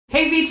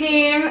Hey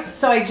V-Team!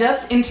 So I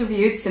just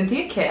interviewed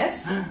Cynthia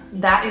Kiss.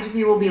 That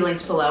interview will be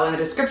linked below in the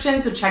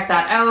description, so check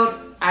that out.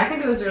 I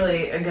think it was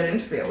really a good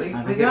interview.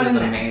 We got in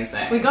there.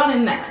 Amazing. We got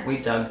in there. We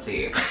dug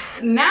deep.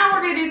 Now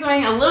we're gonna do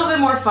something a little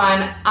bit more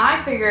fun.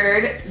 I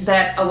figured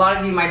that a lot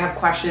of you might have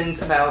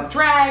questions about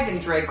drag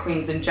and drag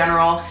queens in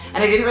general,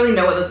 and I didn't really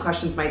know what those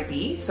questions might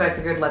be, so I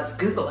figured let's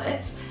Google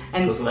it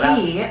and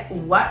see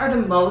what are the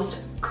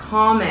most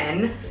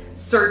common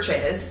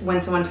searches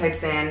when someone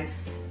types in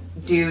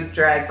dude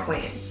drag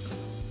queens.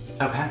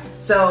 Okay.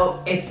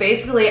 So it's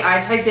basically, I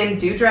typed in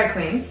do drag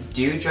queens.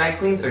 Do drag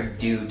queens or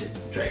dude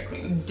drag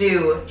queens?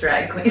 Do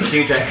drag queens.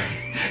 Do drag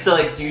queens. So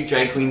like do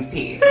drag queens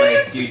pee.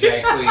 Like do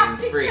drag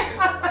queens breathe.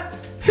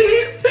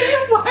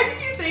 Why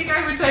did you think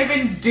I would type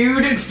in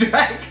dude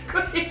drag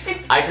queen?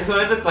 I just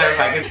wanted to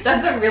clarify because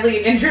that's a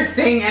really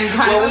interesting and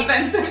kind of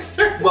offensive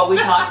search. Well, we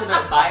talked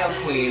about bio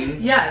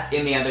queens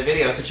in the other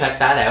video, so check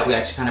that out. We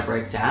actually kind of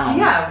break down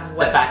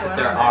the fact that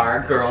there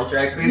are girl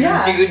drag queens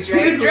and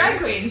dude drag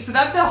queens. So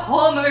that's a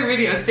whole nother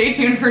video. Stay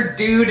tuned for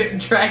dude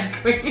drag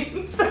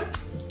queens.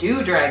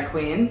 Do drag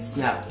queens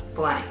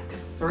blank.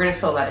 So we're gonna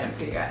fill that in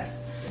for you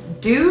guys.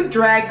 Do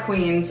drag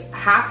queens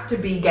have to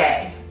be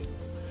gay?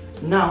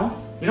 No.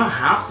 You don't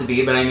have to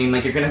be, but I mean,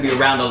 like, you're gonna be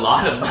around a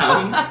lot of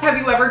them. Have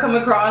you ever come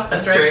across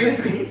a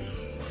straight queen?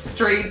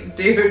 Straight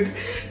dude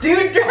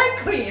drag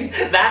queen.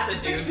 That's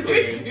a dude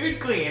queen. Dude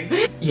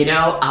queen. You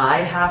know, I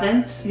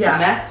haven't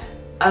met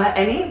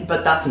any,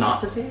 but that's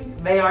not to say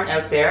they aren't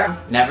out there.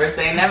 Never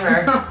say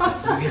never.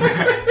 Justin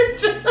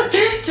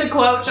Bieber. To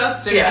quote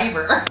Justin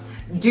Bieber.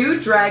 Do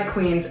drag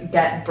queens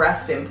get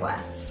breast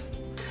implants?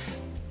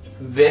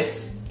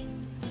 This,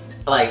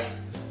 like,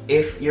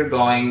 if you're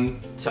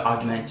going to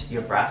augment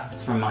your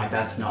breasts, from my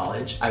best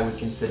knowledge, I would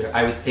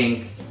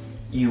think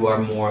you are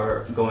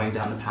more going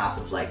down the path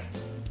of like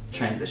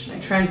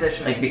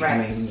transitioning. Like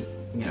becoming,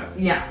 you know,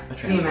 a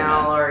trans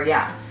female woman.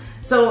 Or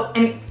So,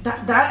 and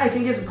that I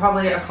think is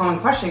probably a common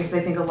question, because I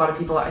think a lot of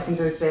people, I think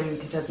there's been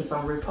contestants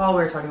on RuPaul,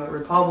 we were talking about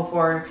RuPaul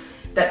before,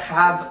 that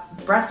have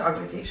breast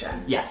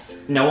augmentation. Yes.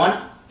 No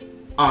one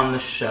on the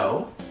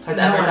show has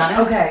ever done it.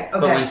 Okay.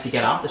 But once you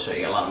get off the show,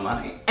 you get a lot of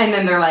money. And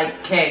then they're like,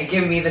 okay,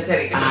 give me the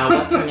titties.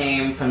 What's her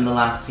name from the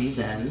last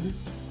season?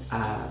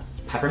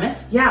 Peppermint?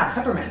 Yeah,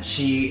 Peppermint.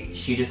 She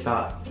just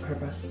got her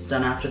breasts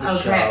done after the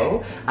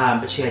show,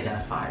 but she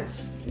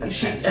identifies as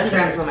transgender. A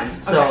trans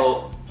woman.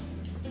 So,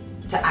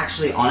 to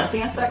actually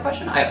honestly answer that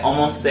question, I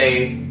almost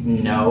say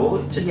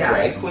no to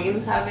drag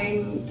queens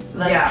having,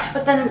 like,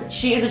 but then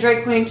she is a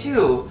drag queen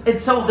too.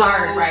 It's so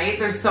hard, right?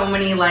 There's so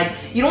many, like,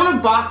 you don't want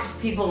to box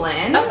people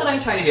in. That's what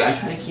I'm trying to do. I'm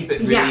trying to keep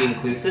it really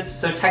inclusive.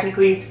 So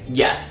technically,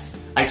 yes.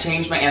 I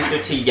changed my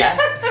answer to yes,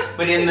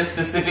 but in the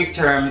specific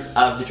terms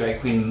of the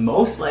drag queen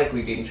most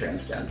likely being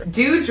transgender.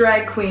 Do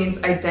drag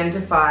queens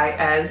identify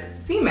as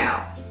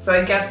female? So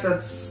I guess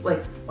that's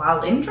like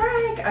while in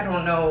drag? I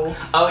don't know.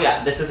 Oh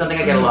yeah, this is something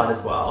I get a lot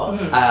as well.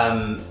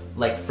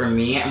 Like for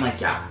me, I'm like,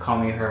 call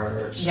me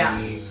her, she,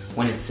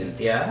 when it's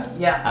Cynthia.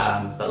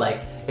 But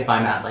like, if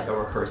I'm at like a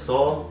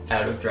rehearsal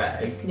out of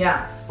drag,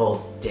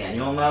 full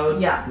Daniel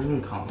mode, you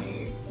can call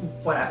me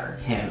whatever.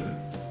 Him.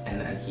 And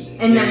then he.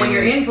 And then when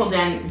you're in full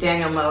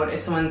Daniel mode,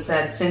 if someone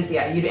said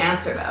Cynthia, you'd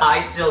answer that.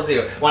 I still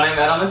do. When I'm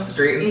out on the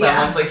street and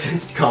someone's like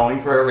just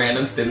calling for a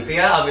random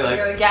Cynthia, I'll be like,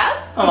 you're like,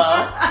 yes?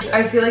 Hello?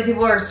 I feel like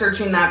people are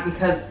searching that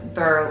because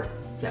they're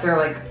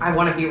like, I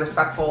want to be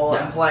respectful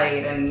and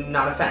polite and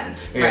not offend,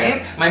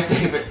 right? My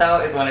favorite though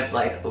is when it's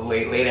like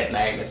late at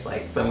night, it's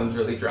like someone's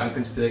really drunk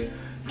and just be like,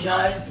 can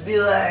I just be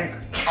like,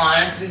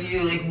 honest with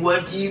you, like,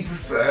 what do you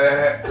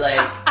prefer? Like,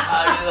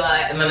 how do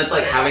I? And then it's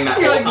like having that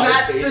whole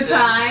conversation. That's the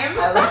time.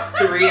 At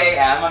like 3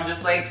 a.m. I'm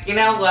just like, you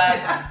know what?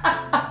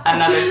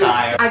 Another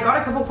time. I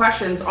got a couple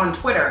questions on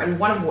Twitter, and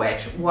one of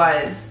which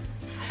was,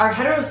 are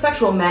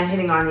heterosexual men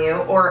hitting on you,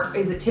 or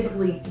is it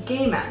typically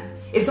gay men?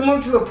 If someone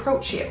were to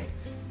approach you.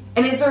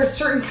 And is there a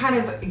certain kind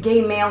of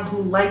gay male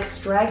who likes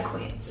drag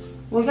queens?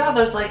 Well, yeah,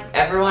 there's like,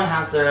 everyone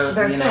has their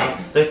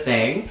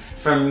thing.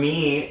 For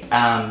me,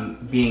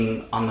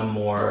 being on the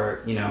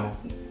more, you know,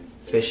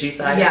 fishy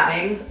side of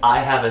things, I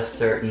have a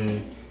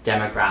certain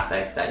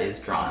demographic that is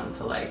drawn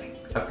to like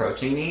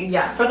approaching me.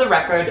 For the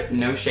record,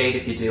 no shade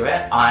if you do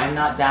it. I'm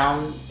not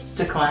down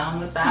to clown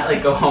with that,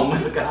 like go home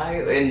with a guy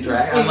in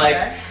drag. I'm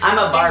like, I'm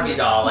a Barbie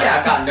doll, like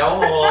I've got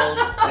no holes.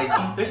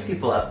 Like, there's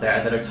people out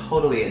there that are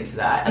totally into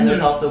that. And there's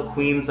also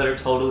queens that are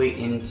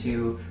totally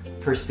into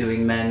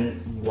pursuing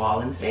men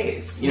while in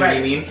phase. You know what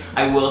I mean?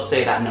 I will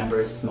say that number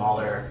is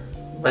smaller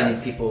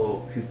than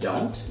people who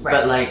don't,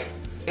 but like,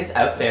 it's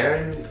out there,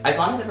 and as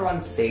long as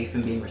everyone's safe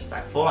and being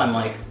respectful, I'm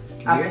like,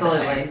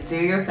 absolutely, do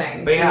your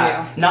thing. But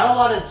not a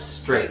lot of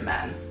straight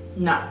men.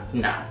 No.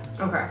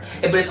 Okay.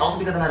 But it's also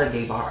because I'm at a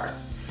gay bar.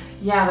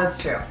 Yeah, that's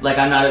true. Like,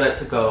 I'm not about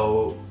to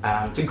go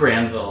to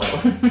Granville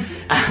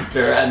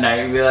after a night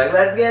and be like,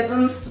 let's get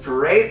some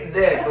straight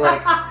dick.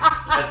 Like,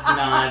 that's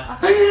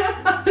not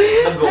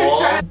the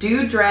goal.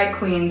 Do drag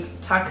queens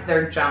tuck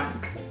their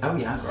junk? Oh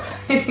yeah, girl.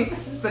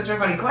 This is such a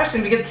funny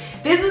question because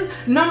this is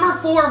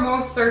 #4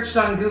 most searched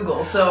on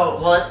Google,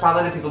 so. Well, it's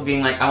probably the people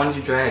being like, I want to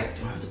do drag.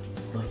 Do I have to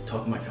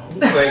top of my nose,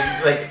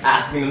 like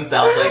asking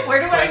themselves like, where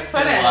do I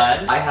put it?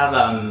 One. I have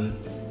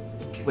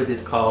what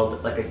is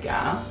called like a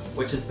gap,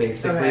 which is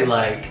basically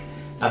like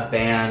a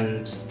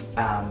band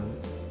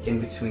in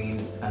between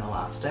an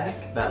elastic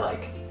that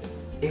like,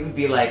 it would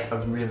be like a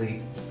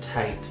really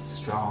tight,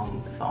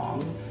 strong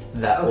thong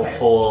that will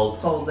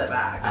holds it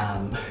back.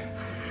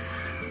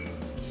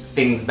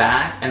 Things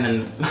back, and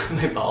then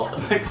my balls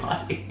on my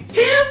body.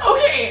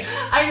 Okay,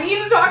 I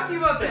need to talk to you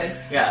about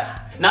this. Yeah,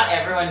 not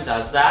everyone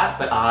does that,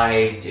 but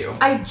I do.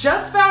 I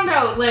just found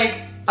out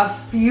like a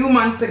few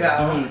months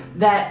ago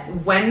that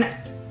when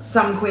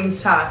some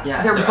queens tuck,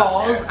 their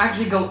balls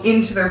actually go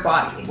into their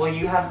body. Well,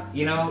 you have,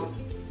 you know,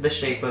 the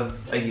shape of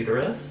a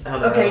uterus, how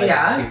there are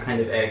like two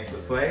kind of eggs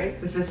this way.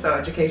 This is so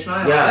educational,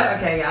 I love it.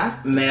 Okay, yeah.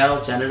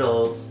 Male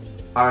genitals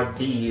are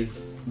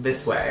these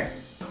this way.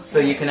 So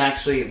you can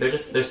actually,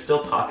 there's still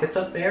pockets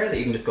up there that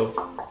you can just go.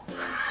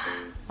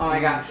 Oh my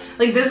god.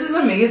 Like, this is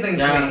amazing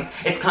to me.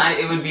 It's kind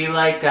of, it would be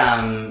like,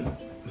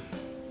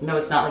 no,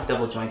 it's not like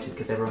double jointed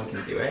because everyone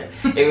can do it.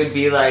 It would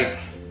be like,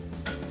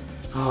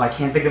 oh, I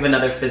can't think of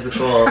another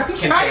physical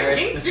comparison. Trying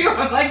to think too.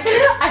 I'm like,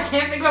 I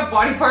can't think of a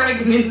body part I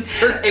can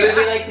insert. It would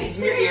be like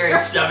taking your ear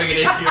and shoving it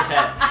into your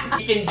head.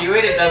 You can do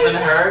it, it doesn't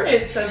hurt.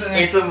 It doesn't hurt.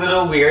 It's a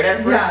little weird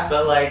at first,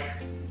 but like,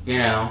 you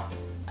know,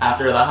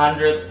 after the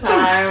 100th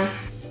time,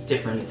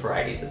 different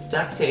varieties of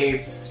duct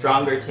tapes,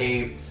 stronger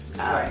tapes.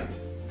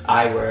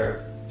 I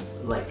wear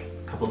like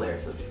a couple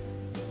layers of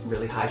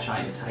really high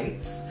shine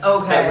tights.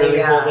 That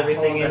really hold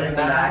everything in the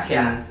back.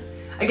 And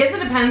I guess it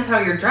depends how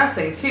you're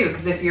dressing too,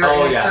 because if you're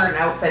in a certain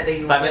outfit that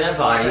you if I'm in a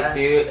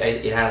bodysuit,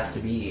 it has to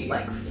be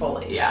like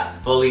fully. Yeah,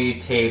 fully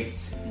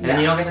taped. And then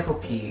you don't get to go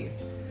pee.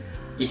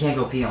 You can't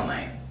go pee all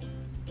night.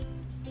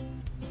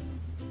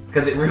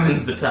 Because it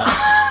ruins the tub.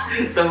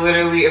 So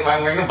literally, if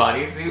I'm wearing a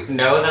bodysuit,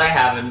 know that I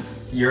haven't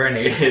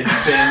urinated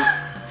since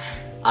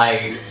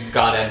I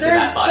got into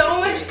that bodysuit. There's so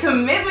much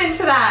commitment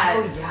to that.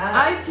 Oh yeah.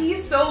 I pee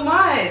so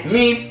much.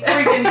 Me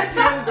freaking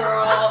too,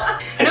 girl.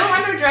 No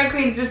wonder drag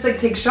queens just like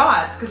take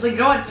shots, because like you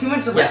don't want too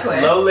much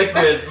liquid. Low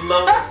liquid,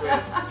 low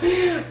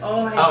liquid.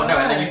 Oh my god. Oh no,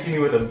 and then you see me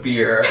with a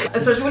beer.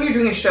 Especially when you're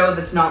doing a show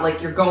that's not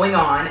like you're going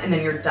on and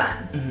then you're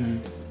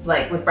done.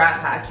 Like with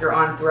Brat Pack, you're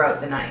on throughout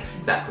the night.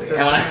 Exactly. So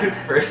and when I was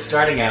first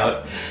starting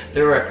out,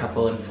 there were a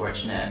couple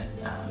unfortunate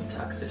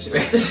tuck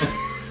situations.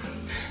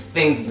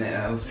 Things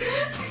moved.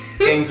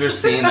 Things were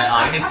seen that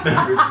audience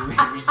members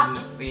maybe shouldn't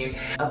have seen.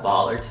 A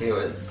ball or two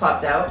is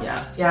popped out.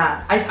 Yeah.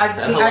 Yeah. I've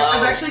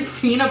actually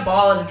seen a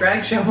ball at a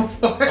drag show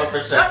before. Oh, for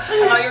sure. I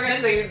thought you were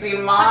gonna say you'd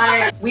seen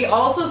mine. We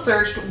also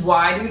searched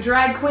why do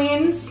drag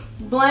queens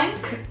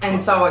blank and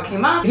saw what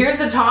came up. Here's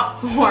the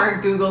top 4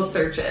 Google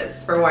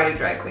searches for why do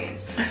drag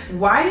queens.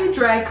 Why do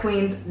drag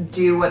queens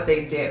do what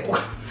they do?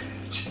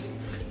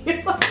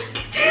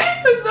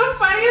 It's the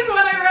funniest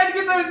one I read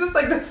because I was just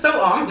like, that's so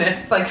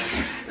ominous. Like,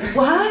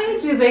 why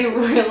do they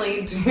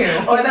really do?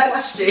 Oh,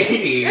 that's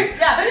shady.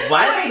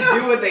 Why do they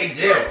do what they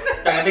do?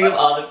 I'm trying to think of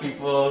all the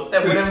people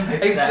that would have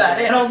typed that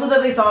in. And also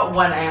that they thought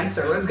one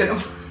answer was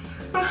gonna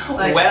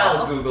like,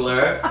 well,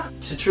 Googler,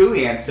 to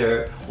truly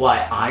answer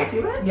why I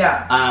do it,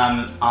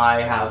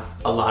 I have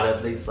a lot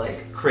of these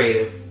like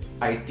creative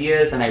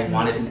ideas and I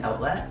wanted an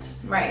outlet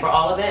for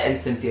all of it, and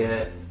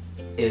Synthia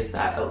is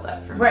that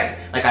outlet for me.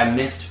 Like, I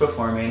missed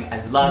performing,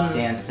 I love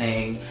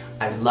dancing,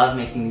 I love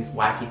making these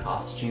wacky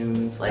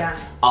costumes, like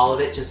all of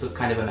it just was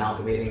kind of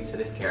amalgamating to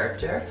this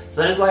character.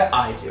 So that is why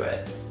I do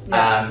it.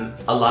 A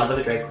lot of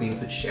other drag queens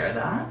would share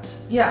that.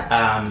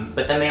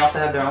 But then they also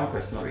have their own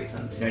personal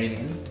reasons, you know what I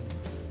mean?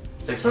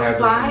 They're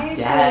terribly in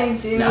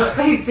debt. Do what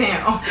they do?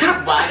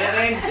 Why do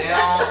they do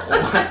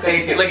what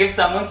they do? Like, if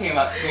someone came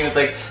up to me and was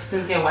like,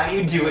 Synthia, why do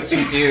you do what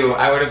you do?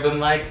 I would have been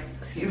like,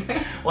 excuse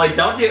me? Well, I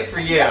don't do it for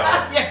you.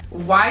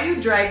 Why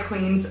do drag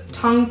queens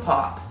tongue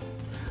pop?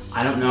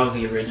 I don't know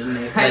the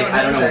originate. Like,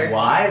 I don't know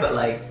why, but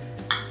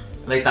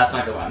like that's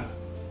not the one.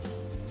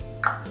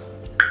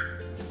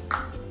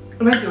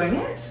 Am I doing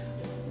it?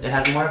 It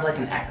has more of like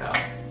an echo.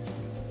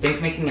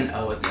 Think making an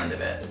O at the end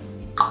of it.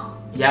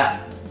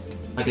 Yeah.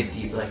 Like a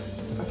deep, like.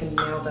 Fucking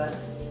nailed it.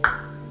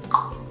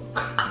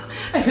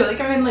 I feel like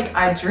I'm in like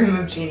I Dream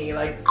of Jeannie,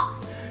 like.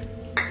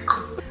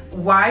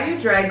 Why do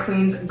drag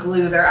queens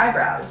glue their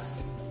eyebrows?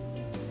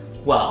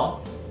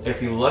 Well, if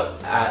you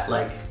looked at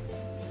like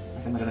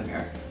I'm looking in the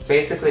mirror.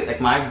 Basically, like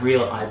my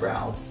real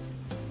eyebrows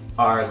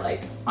are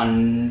like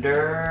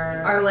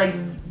under. Are like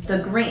the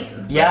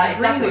green. Yeah,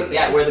 exactly.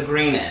 Yeah, where the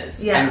green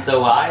is. Yeah. And so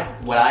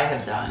what I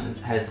have done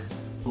has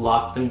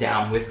blocked them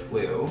down with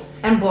glue.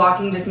 And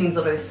blocking just means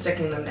literally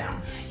sticking them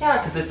down. Yeah,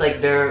 because it's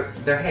like their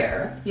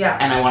hair. Yeah.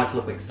 And I want it to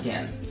look like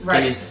skin.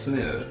 Skin is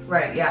smooth.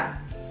 Right, yeah.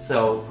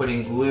 So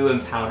putting glue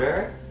and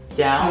powder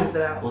down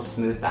will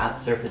smooth that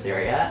surface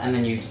area, and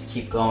then you just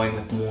keep going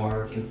with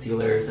more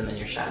concealers and then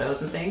your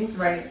shadows and things.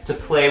 Right. To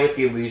play with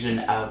the illusion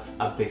of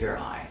a bigger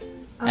eye.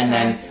 Okay. And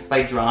then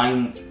by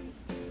drawing,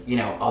 you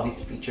know, all these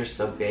features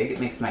so big, it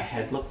makes my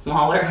head look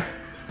smaller.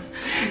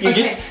 You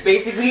just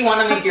basically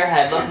want to make your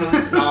head look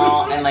really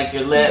small and like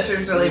your lips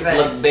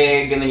look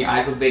big and then your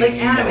eyes look big. Like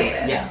and your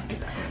animated. nose. Yeah,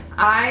 exactly.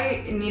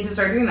 I need to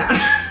start doing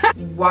that.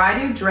 Why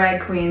do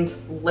drag queens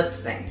lip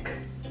sync?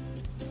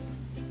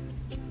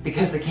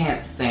 Because they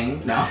can't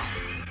sing, no.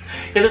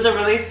 Because it's a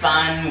really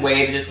fun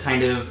way to just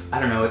kind of, I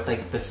don't know, it's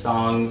like the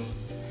songs.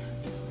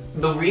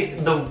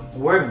 The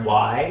word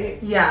why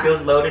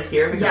feels loaded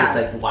here because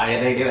it's like, why do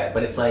they do it?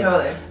 But it's like,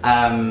 totally.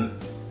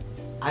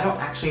 I don't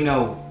actually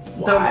know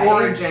why. The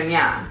origin,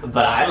 yeah.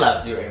 But I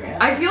love doing it.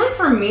 I feel like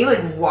for me,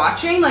 like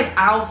watching, like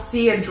I'll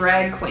see a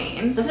drag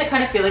queen. Doesn't it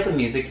kind of feel like a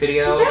music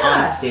video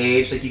on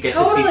stage? Like you get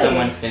to see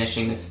someone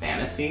finishing this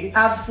fantasy.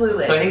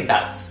 Absolutely. So I think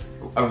that's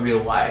a real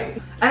why.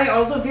 And I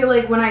also feel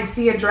like when I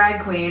see a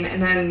drag queen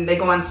and then they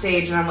go on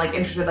stage and I'm like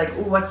interested, like,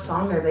 ooh, what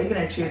song are they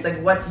gonna choose?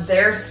 Like, what's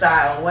their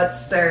style?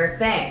 What's their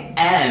thing?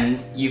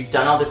 And you've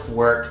done all this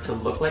work to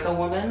look like a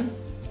woman.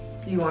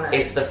 You wanna...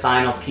 It's the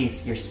final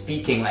piece. You're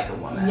speaking like a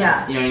woman.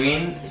 Yeah. You know what I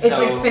mean? It's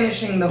like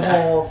finishing the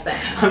whole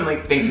thing. I'm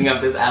like thinking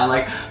of this and I'm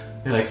like,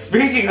 you're like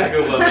speaking like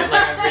a woman. Like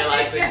I'm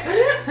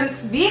realizing.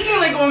 Speaking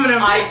like a woman.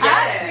 I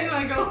get it.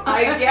 Like a woman.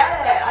 I get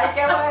it. I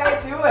get why I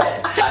do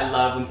it. I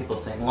love when people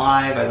sing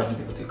live. I love when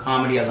people do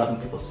comedy. I love when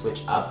people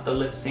switch up the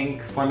lip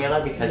sync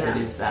formula because it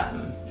is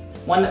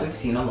one that we've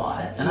seen a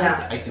lot. And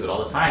I do it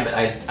all the time, but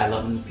I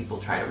love when people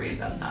try to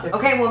reinvent that.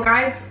 Okay, well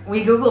guys,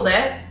 we Googled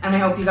it and I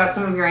hope you got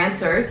some of your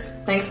answers.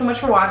 Thanks so much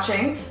for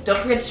watching. Don't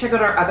forget to check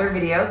out our other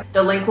video.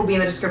 The link will be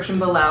in the description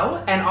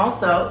below. And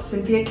also,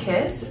 Synthia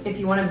Kiss, if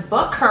you want to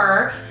book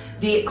her,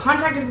 the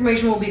contact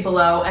information will be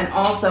below, and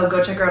also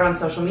go check her out on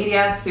social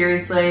media.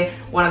 Seriously,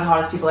 one of the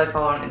hottest people I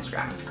follow on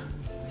Instagram.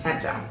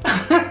 Hands down.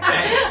 I'm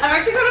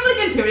actually kind of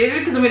like intimidated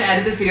because I'm gonna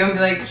edit this video and be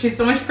like, she's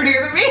so much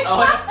prettier than me. Oh,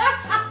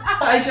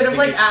 I should have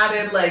like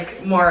added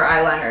like more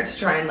eyeliner to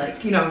try and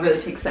like, you know, really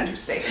take center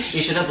stage.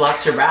 You should have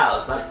blocked your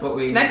brows. That's what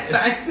we Next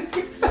time.